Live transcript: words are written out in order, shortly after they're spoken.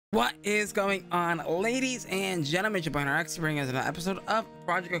What is going on, ladies and gentlemen? It's your boy Hunterx bringing us another episode of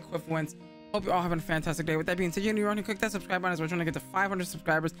Project Equivalence. Hope you're all having a fantastic day. With that being said, you want to click that subscribe button as we're trying to get to 500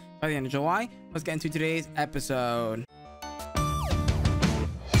 subscribers by the end of July. Let's get into today's episode.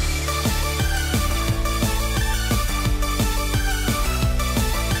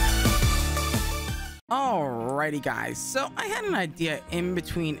 Alrighty guys, so I had an idea in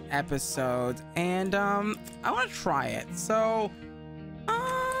between episodes and I want to try it. So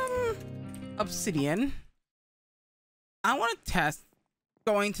Obsidian, I want to test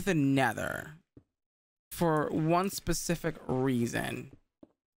going to the Nether for one specific reason.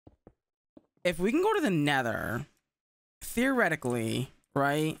 If we can go to the Nether, theoretically,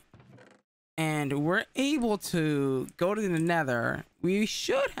 right, and we're able to go to the Nether, we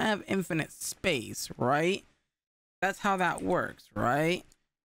should have infinite space, right? That's how that works, right?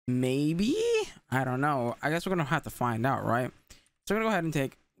 Maybe? I don't know. I guess we're gonna have to find out, right? So we're gonna go ahead and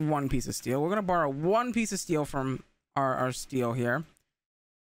take one piece of steel. We're gonna borrow one piece of steel from our steel here.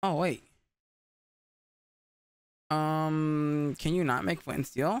 Oh wait, can you not make flint and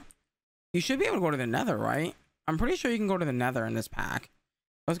steel? You should be able to go to the Nether, right? I'm pretty sure you can go to the Nether in this pack.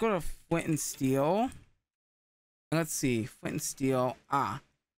 Let's go to flint and steel. Let's see, flint and steel. Ah,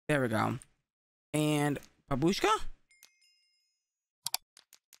 there we go. And babushka.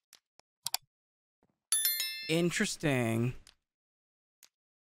 Interesting.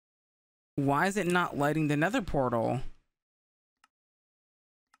 Why is it not lighting the Nether portal?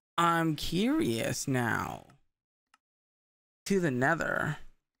 I'm curious now. To the Nether.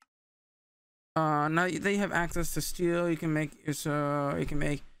 Now they have access to steel. You can make you can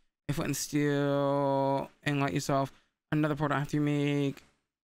make a flint and steel and light yourself another portal after you make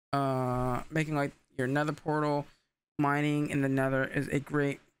making like your Nether portal. Mining in the Nether is a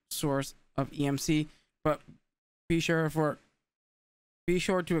great source of EMC, but be sure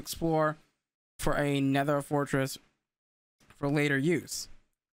to explore for a Nether fortress for later use.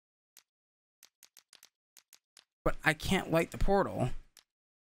 But I can't light the portal.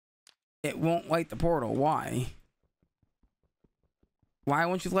 It won't light the portal. Why? Why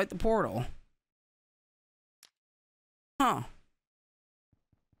won't you light the portal? Huh.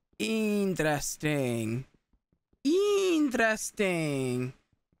 Interesting. Interesting.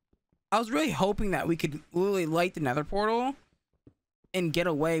 I was really hoping that we could literally light the Nether portal and get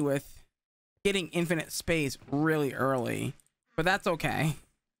away with getting infinite space really early. But that's okay.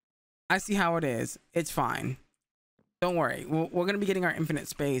 I see how it is. It's fine. Don't worry. We're going to be getting our infinite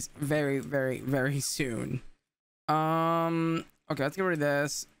space very, very, very soon. Okay, let's get rid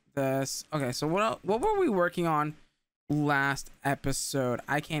of this. Okay, so what were we working on last episode?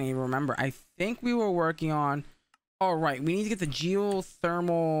 I can't even remember. I think we were working on... All right, we need to get the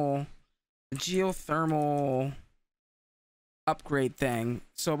geothermal upgrade thing.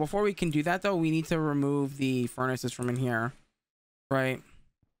 So before we can do that though, we need to remove the furnaces from in here, right?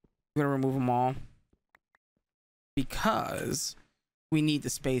 We're gonna remove them all because we need the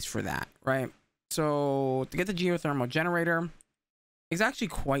space for that, right? So to get the geothermal generator, it's actually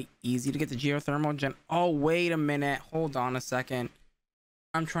quite easy to get the geothermal oh, wait a minute, hold on a second,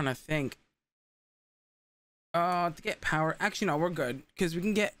 I'm trying to think. To get power, actually no, we're good because we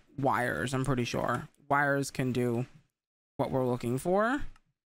can get wires. I'm pretty sure wires can do what we're looking for,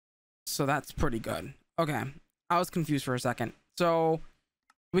 so that's pretty good. Okay, I was confused for a second. So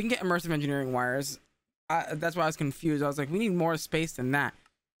we can get immersive engineering wires. That's why I was confused. I was like, we need more space than that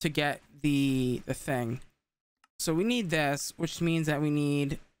to get the thing. So we need this, which means that we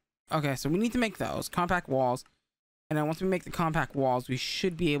need... Okay, so we need to make those compact walls, and then once we make the compact walls, we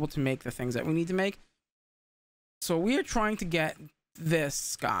should be able to make the things that we need to make. So we are trying to get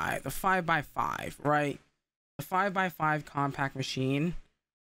this guy, the 5x5, right? The 5x5 compact machine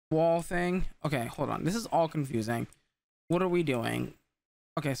wall thing. Okay, hold on. This is all confusing. What are we doing?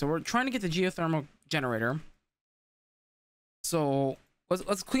 Okay, so we're trying to get the geothermal generator. So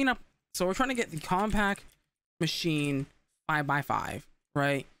let's clean up. So we're trying to get the compact machine 5x5,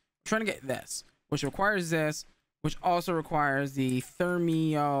 right? We're trying to get this, which requires this, which also requires the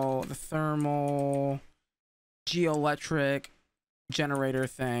thermal geoelectric generator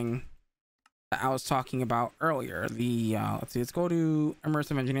thing that I was talking about earlier. The let's see, let's go to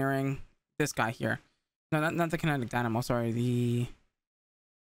immersive engineering. This guy here. No, not the kinetic dynamo, sorry.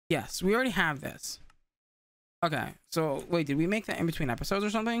 Yes, we already have this. Okay, so wait, did we make that in between episodes or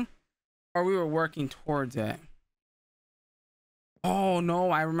something, or we were working towards it? Oh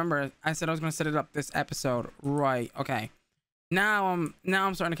no, I remember I said I was going to set it up this episode, right? Okay, now I'm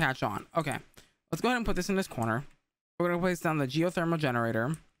starting to catch on. Okay, let's go ahead and put this in this corner. We're going to place down the geothermal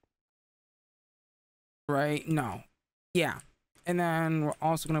generator. Right? No. Yeah. And then we're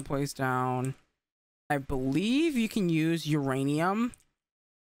also going to place down, I believe you can use uranium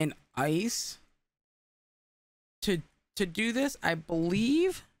and ice to do this. I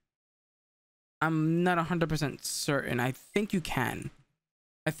believe. I'm not 100% certain. I think you can.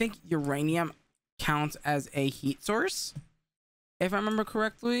 I think uranium counts as a heat source, if I remember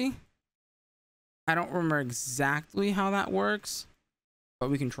correctly. I don't remember exactly how that works, but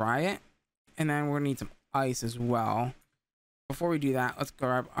we can try it. And then we're gonna need some ice as well. Before we do that, let's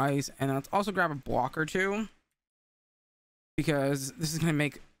grab ice, and let's also grab a block or two, because this is gonna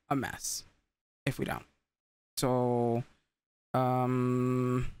make a mess if we don't. So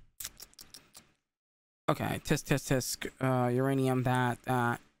okay, tisk, uranium, that,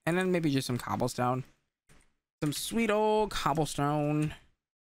 and then maybe just some cobblestone. Some sweet old cobblestone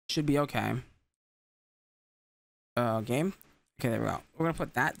should be okay. Game. Okay, there we go. We're gonna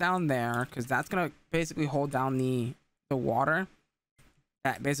put that down there, because that's gonna basically hold down the water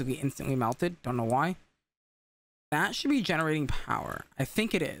that basically instantly melted. Don't know why. That should be generating power. I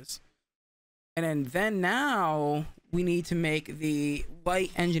think it is. And then now we need to make the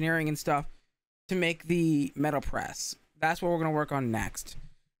light engineering and stuff to make the metal press. That's what we're gonna work on next.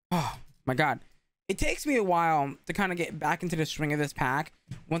 Oh my god. It takes me a while to kind of get back into the swing of this pack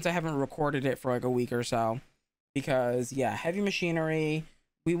once I haven't recorded it for like a week or so. Because yeah, heavy machinery,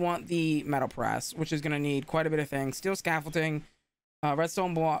 we want the metal press, which is gonna need quite a bit of things. Steel scaffolding,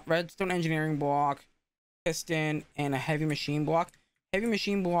 redstone engineering block, piston, and a heavy machine block. Heavy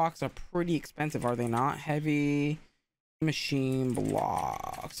machine blocks are pretty expensive, are they not? Heavy machine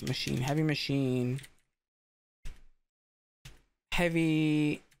blocks, heavy machine,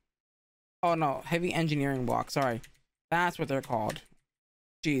 heavy, oh no, heavy engineering blocks, sorry, that's what they're called.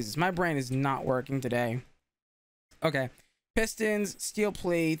 Jesus, my brain is not working today. Okay, pistons, steel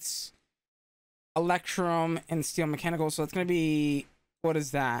plates, electrum, and steel mechanical. So it's gonna be, what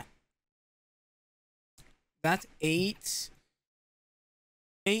is that? That's 8.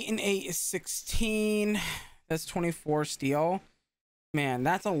 8 and 8 is 16. That's 24 steel. Man,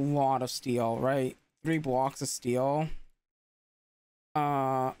 that's a lot of steel, right? 3 blocks of steel.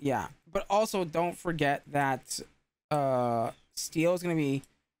 Yeah, but also don't forget that steel is gonna be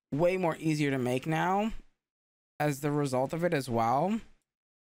way more easier to make now as the result of it as well.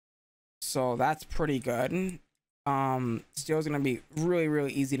 So that's pretty good. Steel is gonna be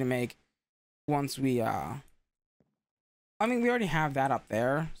really easy to make once we I mean, we already have that up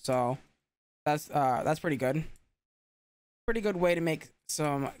there, so that's pretty good. Pretty good way to make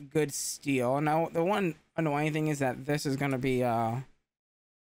some good steel. Now the one annoying thing is that this is gonna be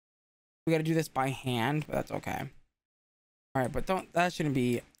we gotta do this by hand, but that's okay. All right, but that shouldn't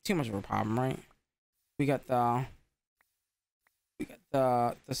be too much of a problem, right? We got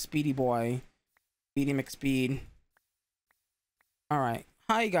the speedy boy, Speedy McSpeed. All right,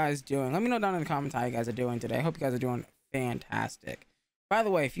 how you guys doing? Let me know down in the comments how you guys are doing today. I hope you guys are doing fantastic. By the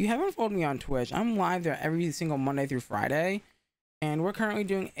way, if you haven't followed me on Twitch, I'm live there every single Monday through Friday, and we're currently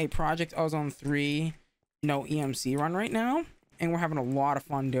doing a Project Ozone 3 no EMC run right now, and we're having a lot of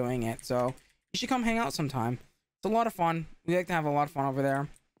fun doing it. So you should come hang out sometime. It's a lot of fun. We like to have a lot of fun over there,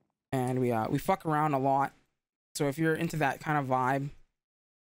 and we fuck around a lot. So if you're into that kind of vibe,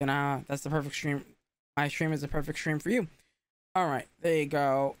 then that's the perfect stream. My stream is the perfect stream for you. All right, there you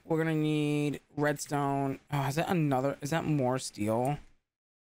go. We're gonna need redstone. Oh, is that more steel?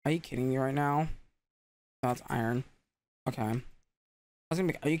 Are you kidding me right now? No, that's iron. Okay. I was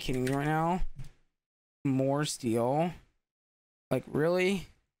gonna be, are you kidding me right now? More steel? Like, really?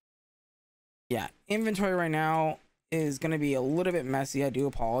 Yeah, inventory right now is gonna be a little bit messy. I do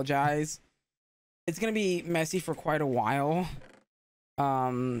apologize. It's gonna be messy for quite a while.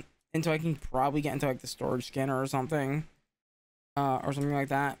 Until I can probably get into like the storage scanner or something. Or something like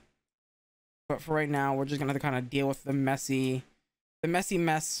that. But for right now, we're just gonna have to kind of deal with the messy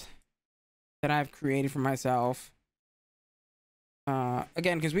mess that I've created for myself.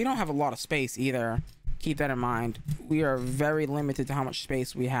 Again, because we don't have a lot of space either. Keep that in mind. We are very limited to how much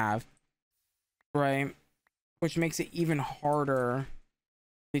space we have, right? Which makes it even harder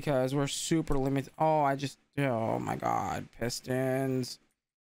because we're super limited. Oh my god, pistons.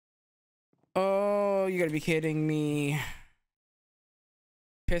 Oh, you gotta be kidding me.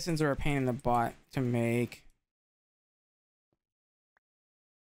 Pistons are a pain in the butt to make.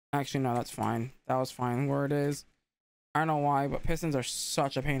 Actually, no, that's fine. That was fine where it is. I don't know why, but pistons are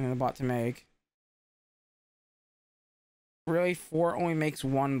such a pain in the butt to make. Really? 4 only makes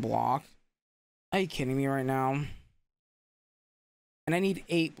 1 block? Are you kidding me right now? And I need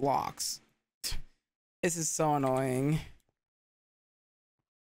 8 blocks. This is so annoying.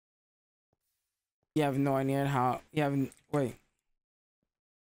 You have no idea how... Wait.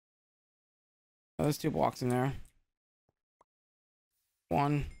 Oh, there's 2 blocks in there.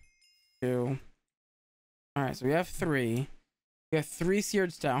 1, 2. All right, so we have 3. We have 3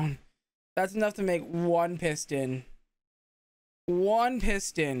 seared stone. That's enough to make 1 piston. 1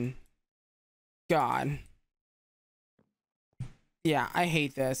 piston. God. Yeah, I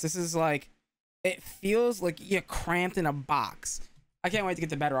hate this. This is like, it feels like you're cramped in a box. I can't wait to get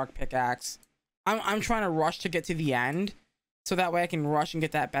the Bedrock pickaxe. I'm trying to rush to get to the end, so that way I can rush and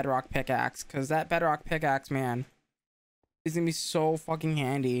get that Bedrock pickaxe, because that Bedrock pickaxe, man, is gonna be so fucking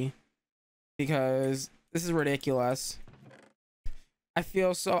handy, because this is ridiculous. I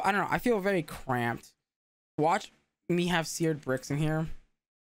feel so, I don't know, I feel very cramped. Watch me have seared bricks in here.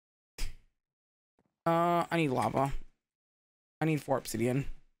 I need lava. I need 4 obsidian.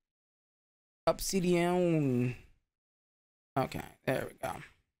 Obsidian. Okay, there we go.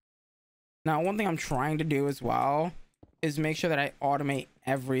 Now, one thing I'm trying to do as well is make sure that I automate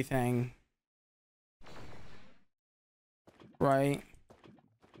everything. Right?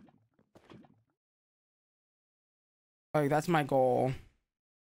 Like, that's my goal.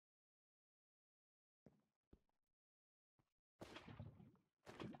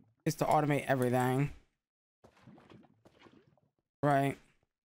 Is to automate everything. Right?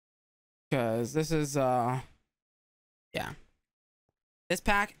 Because this is, yeah. This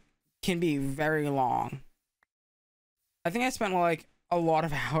pack can be very long. I think I spent like a lot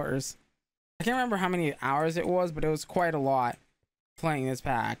of hours. I can't remember how many hours it was, but it was quite a lot playing this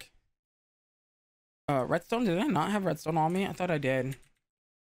pack. Redstone, did I not have redstone on me? I thought I did.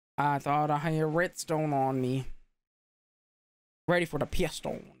 I thought I had redstone on me. Ready for the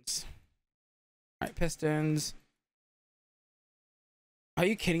pistons. Alright, pistons. Are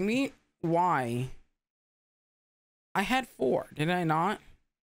you kidding me? Why? I had 4, did I not?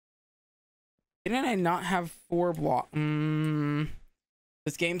 Didn't I not have 4 block?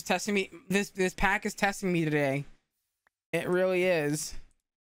 This game's testing me. This pack is testing me today. It really is.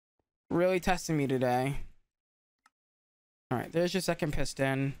 Really testing me today. Alright, there's your second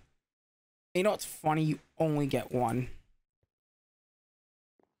piston. You know what's funny? You only get 1.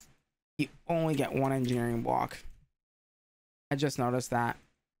 You only get 1 engineering block. I just noticed that.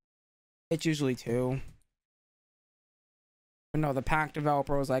 It's usually 2. But no, the pack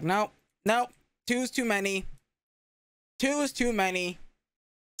developer was like, nope, nope, 2 is too many. 2 is too many.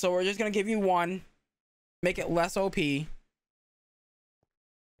 So we're just gonna give you 1. Make it less OP.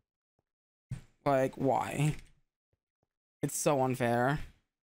 Like, why? It's so unfair.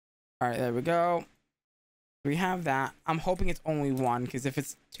 Alright, there we go. We have that. I'm hoping it's only 1, because if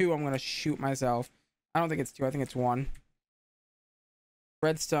it's 2, I'm gonna shoot myself. I don't think it's 2, I think it's 1.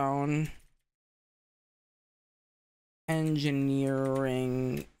 Redstone.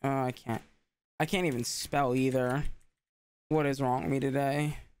 Engineering. I can't even spell either. What is wrong with me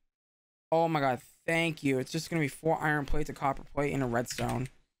today? Oh my god, thank you. It's just gonna be 4 iron plates, a copper plate, and a redstone.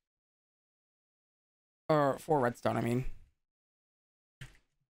 Or 4 redstone, I mean.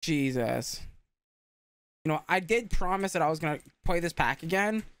 Jesus. You know, I did promise that I was gonna play this pack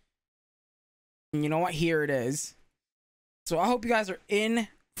again. And you know what? Here it is. So I hope you guys are in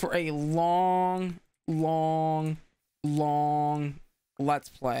for a long let's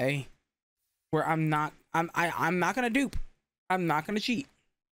play where I'm not gonna dupe. I'm not gonna cheat.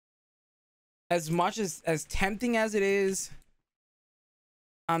 As much as tempting as it is,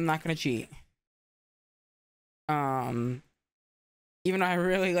 I'm not gonna cheat. Even though I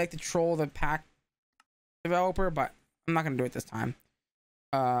really like to troll the pack developer, but I'm not gonna do it this time.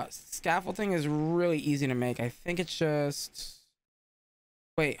 Scaffolding is really easy to make. I think it's just,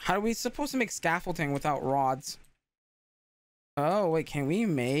 wait, how are we supposed to make scaffolding without rods? Oh wait, can we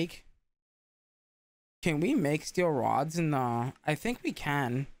make steel rods in the, I think we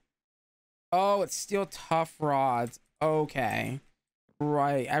can. Oh, it's steel tough rods. Okay,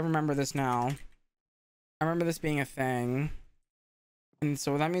 right, I remember this now. I remember this being a thing. And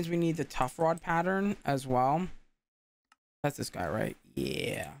so that means we need the tough rod pattern as well. That's this guy, right?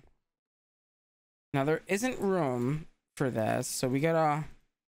 Yeah. Now there isn't room for this, so we gotta,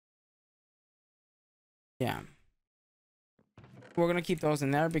 yeah. We're gonna keep those in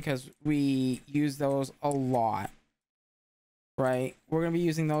there because we use those a lot. Right? We're gonna be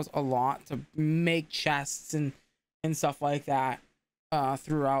using those a lot to make chests and stuff like that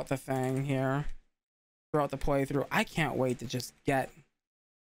throughout the thing here. Throughout the playthrough. I can't wait to just get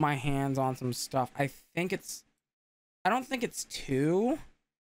my hands on some stuff. I don't think it's 2.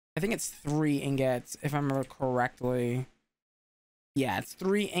 I think it's 3 ingots, if I remember correctly. Yeah, it's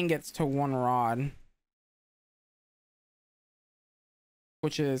 3 ingots to 1 rod.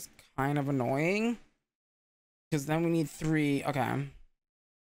 Which is kind of annoying. Because then we need 3. Okay.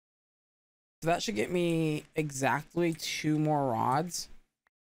 So that should get me exactly 2 more rods.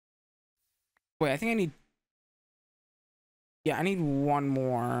 Wait, I think I need... Yeah, I need 1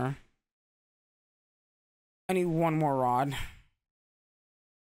 more. I need 1 more rod.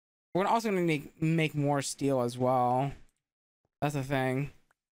 We're also gonna make more steel as well. That's the thing.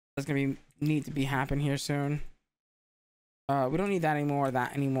 That's gonna need to be happen here soon. We don't need that anymore.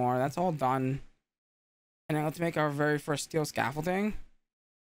 That's all done. And now let's make our very first steel scaffolding.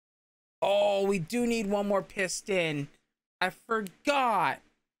 Oh, we do need 1 more piston. I forgot.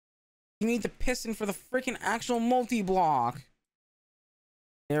 You need the piston for the freaking actual multi-block.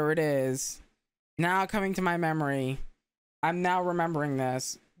 There it is. Now coming to my memory. I'm now remembering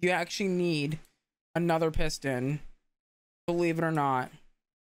this. You actually need another piston. Believe it or not.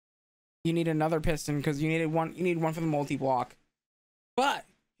 You need another piston because you need one for the multi-block. But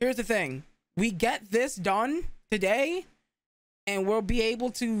here's the thing. We get this done today and we'll be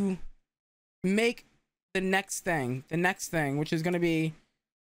able to make the next thing, which is going to be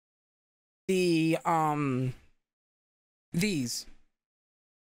the these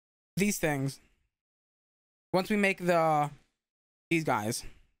things. Once we make these guys,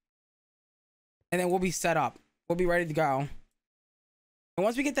 and then we'll be set up, we'll be ready to go. And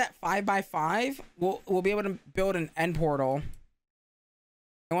once we get that 5x5, we'll be able to build an end portal.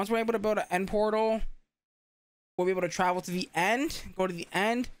 And once we're able to build an end portal, we'll be able to travel to the end, go to the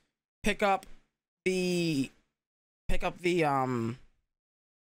end, pick up the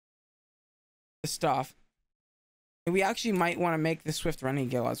stuff. And we actually might want to make the Swift Running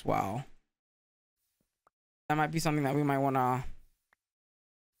Gill as well. That might be something that we might want to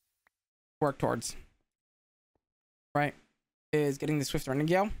work towards. Right? Is getting the Swift Running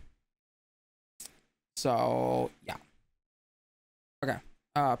Gill. So yeah. Okay.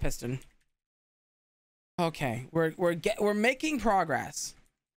 Piston. Okay, we're making progress.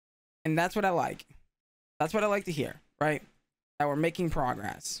 And that's what I like. That's what I like to hear, right? That we're making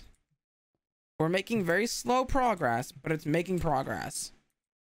progress. We're making very slow progress, but it's making progress.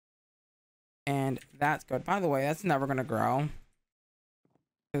 And that's good. By the way, that's never going to grow.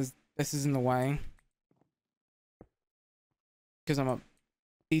 Because this is in the way. Because I'm a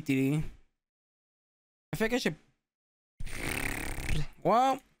DTD. I think I should...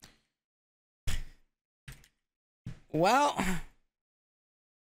 Well...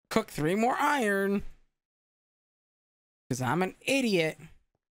 Cook 3 more iron. Because I'm an idiot.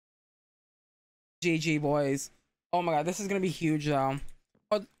 GG, boys. Oh my god, this is going to be huge, though.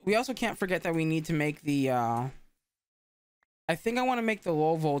 Oh, we also can't forget that we need to make the... I think I want to make the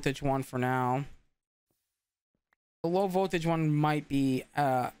low voltage one for now. The low voltage one might be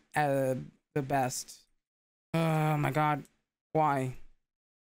the best. Oh my god. Why?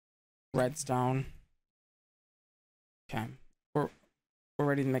 Redstone. Okay. We're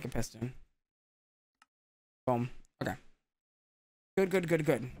ready to make a piston. Boom. Okay. Good.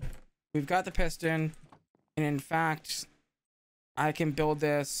 We've got the piston. And in fact, I can build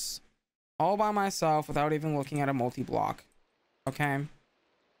this all by myself without even looking at a multi-block. Okay.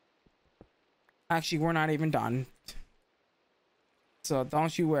 Actually, we're not even done. So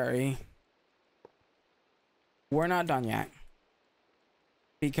don't you worry. We're not done yet.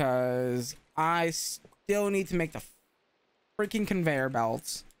 Because I still need to make the freaking conveyor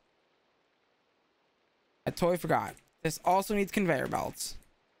belts. I totally forgot. This also needs conveyor belts.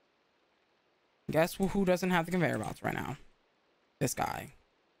 Guess who doesn't have the conveyor belts right now? This guy.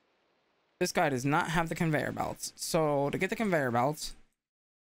 This guy does not have the conveyor belts. So to get the conveyor belts...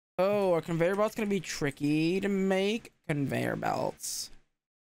 Oh, a conveyor belt's gonna be tricky to make. Conveyor belts.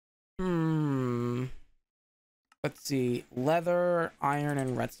 Let's see. Leather, iron,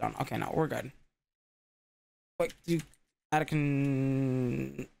 and redstone. Okay, no, we're good. Wait, do you add a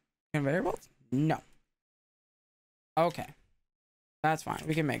conveyor belts? No. Okay. That's fine.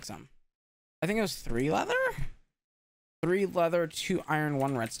 We can make some. I think it was 3 leather? 3 leather, 2 iron,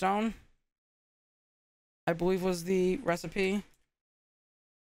 1 redstone. I believe was the recipe.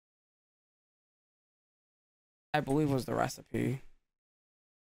 I believe was the recipe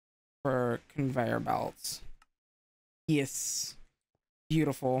for conveyor belts. Yes.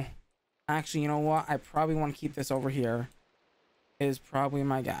 Beautiful. Actually, you know what? I probably want to keep this over here. Is probably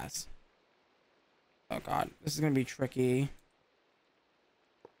my guess. Oh god, this is gonna be tricky.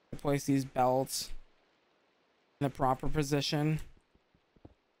 To place these belts in the proper position.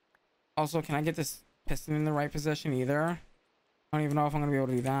 Also, can I get this piston in the right position either? I don't even know if I'm gonna be able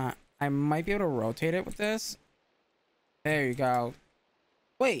to do that. I might be able to rotate it with this. There you go.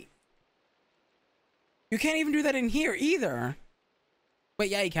 Wait. You can't even do that in here either. Wait,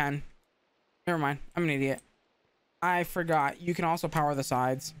 yeah, you can. Never mind. I'm an idiot. I forgot. You can also power the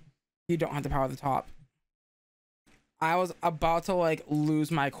sides. You don't have to power the top. I was about to like lose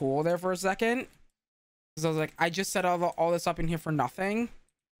my cool there for a second, because I was like, I just set all this up in here for nothing.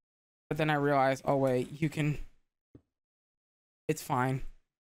 But then I realized, oh wait, you can. It's fine.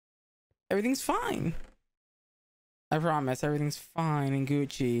 Everything's fine. I promise, everything's fine and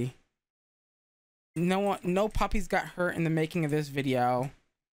Gucci. No puppies got hurt in the making of this video.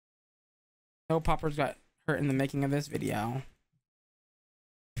 No puppers got hurt in the making of this video.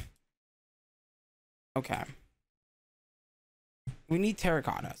 Okay. We need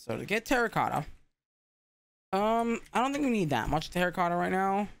terracotta. So to get terracotta, I don't think we need that much terracotta right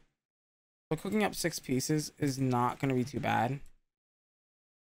now. So cooking up 6 pieces is not going to be too bad.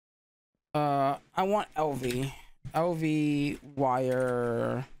 I want LV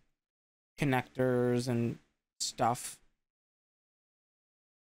wire connectors and stuff.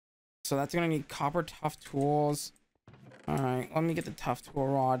 So that's gonna need copper tough tools. All right, let me get the tough tool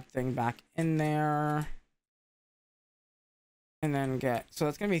rod thing back in there, and then get, so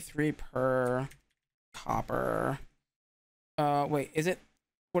that's gonna be 3 per copper. Wait, is it,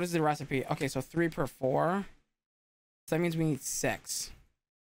 what is the recipe? Okay, so 3 per 4, so that means we need 6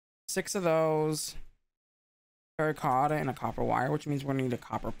 of those, terracotta and a copper wire, which means we're gonna need a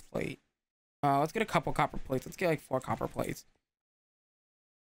copper plate. Let's get a couple copper plates. Let's get like 4 copper plates.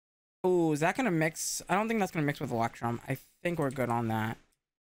 Ooh, is that gonna mix? I don't think that's gonna mix with electrum. I think we're good on that.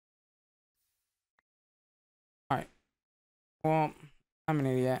 All right. Well, I'm an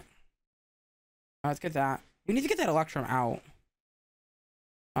idiot. Let's get that. We need to get that electrum out.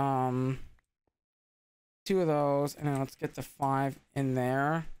 2 of those, and then let's get the 5 in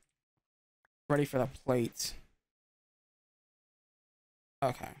there. Ready for the plates.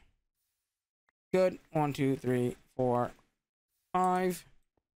 Okay. Good. 1, 2, 3, 4, 5.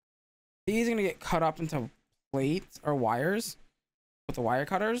 These are gonna get cut up into plates or wires with the wire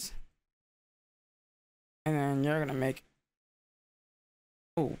cutters, and then you're gonna make,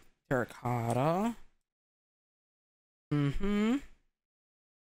 oh, terracotta.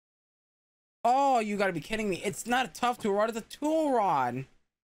 Oh, you gotta be kidding me! It's not a tough tool rod; it's a tool rod.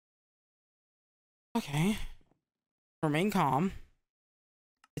 Okay. Remain calm.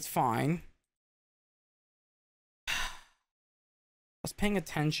 It's fine. I was paying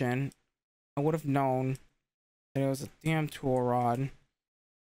attention. I would have known that it was a damn tool rod,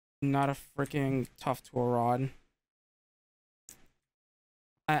 not a freaking tough tool rod.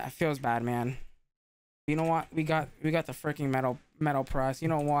 I feels bad, man. You know what? We got the freaking metal press. You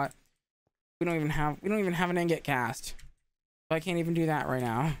know what? We don't even have an ingot cast. So I can't even do that right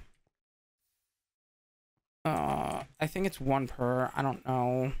now. I think it's 1 per. I don't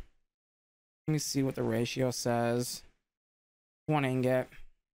know. Let me see what the ratio says. 1 ingot.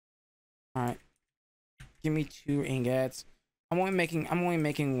 All right. Give me 2 ingots. I'm only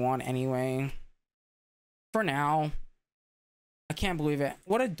making 1 anyway. For now. I can't believe it.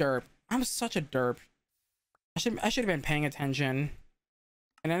 What a derp. I'm such a derp. I should have been paying attention.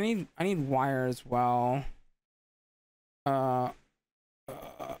 And I need wire as well.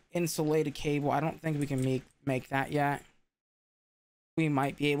 Insulated cable. I don't think we can make that yet. We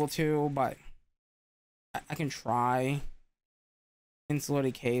might be able to, but I can try.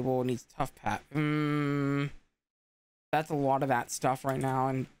 Insulated cable needs tough pat. That's a lot of that stuff right now,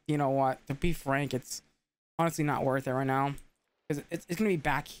 and you know what? To be frank, it's honestly not worth it right now, because it's gonna be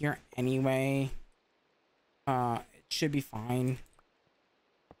back here anyway. It should be fine.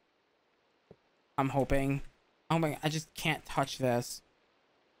 I'm hoping. I just can't touch this.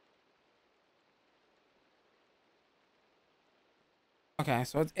 Okay,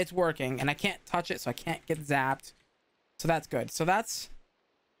 so it's working, and I can't touch it, so I can't get zapped. So that's good. So that's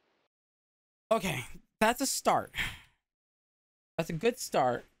okay. That's a start. That's a good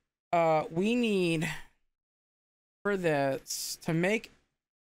start. We need for this to make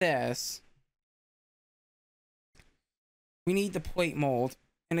this. We need the plate mold,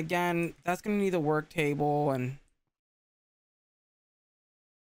 and again, that's gonna need the work table and.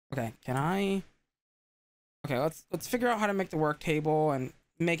 Okay, can I? Okay, let's figure out how to make the work table and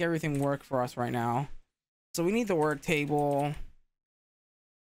make everything work for us right now. So we need the work table,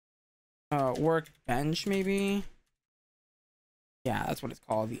 workbench maybe. Yeah, that's what it's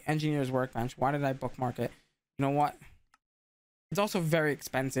called, the engineer's workbench. Why did I bookmark it? You know what? It's also very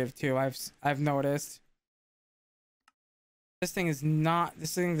expensive too. I've noticed. This thing does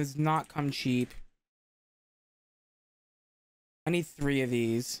not come cheap. I need 3 of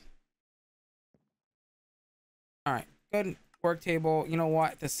these. All right, good work table. You know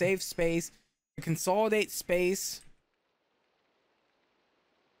what? To save space, to consolidate space.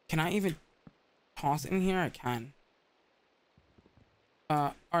 Can I even toss it in here? I can.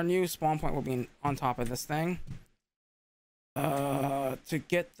 Our new spawn point will be on top of this thing. To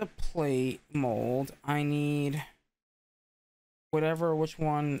get the plate mold, I need which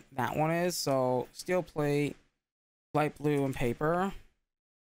one that one is. So steel plate, light blue, and paper.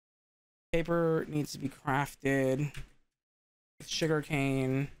 Paper needs to be crafted with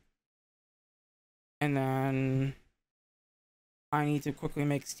sugarcane, and then I need to quickly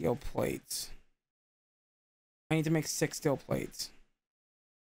make steel plates. I need to make 6 steel plates.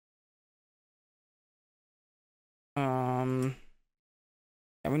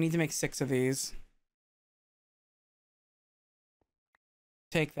 Yeah, we need to make 6 of these.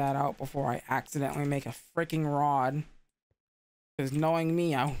 Take that out before I accidentally make a freaking rod. Because knowing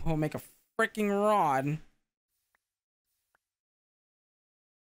me, I will make a freaking rod.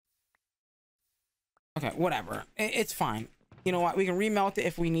 Okay, whatever. It's fine. You know what? We can remelt it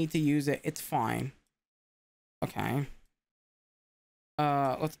if we need to use it. It's fine. Okay.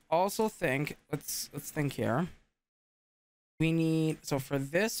 Let's also think. Let's think here. We need, so for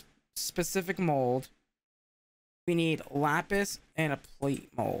this specific mold, we need lapis and a plate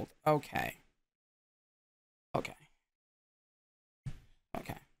mold. Okay. Okay.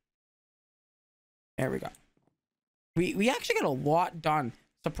 Okay. There we go. We actually got a lot done.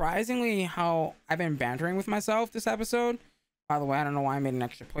 Surprisingly, how I've been bantering with myself this episode. By the way, I don't know why I made an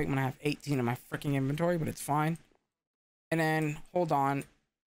extra plate when I have 18 in my freaking inventory, but it's fine. And then, hold on.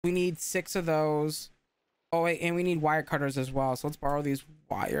 We need 6 of those. Oh, wait, and we need wire cutters as well. So let's borrow these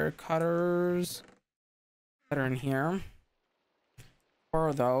wire cutters that are in here.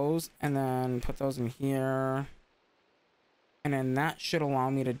 Borrow those, and then put those in here. And then that should allow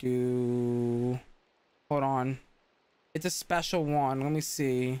me to do... Hold on. It's a special one. Let me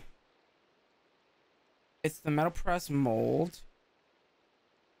see. It's the metal press mold.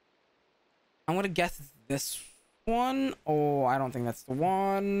 I'm gonna guess it's this one. Oh, I don't think that's the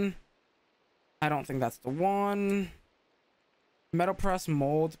one. I don't think that's the one. Metal press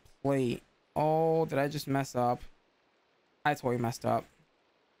mold plate. Oh, did I just mess up? I totally messed up.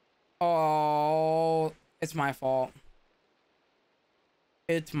 Oh, it's my fault.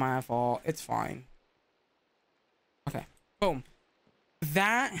 It's my fault. It's fine. Okay, boom.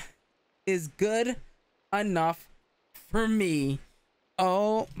 That is good enough for me.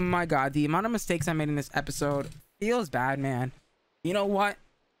 Oh my god, the amount of mistakes I made in this episode feels bad, man. You know what?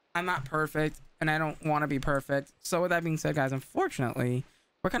 I'm not perfect, and I don't want to be perfect. So with that being said, guys, unfortunately,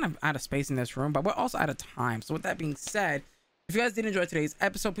 we're kind of out of space in this room, but we're also out of time. So with that being said, if you guys did enjoy today's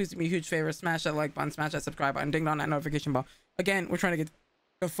episode, please do me a huge favor. Smash that like button, smash that subscribe button, ding on that notification bell. Again, we're trying to get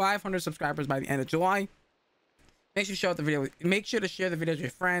to 500 subscribers by the end of July. Make sure to share the video. Make sure to share the videos with your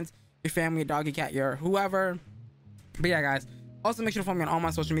friends, your family, your doggy, cat, your whoever. But yeah, guys. Also, make sure to follow me on all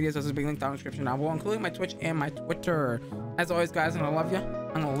my social medias. There's a big link down in the description now, including my Twitch and my Twitter. As always, guys, I'm gonna love you.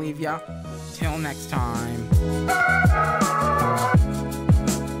 I'm gonna leave ya. Till next time.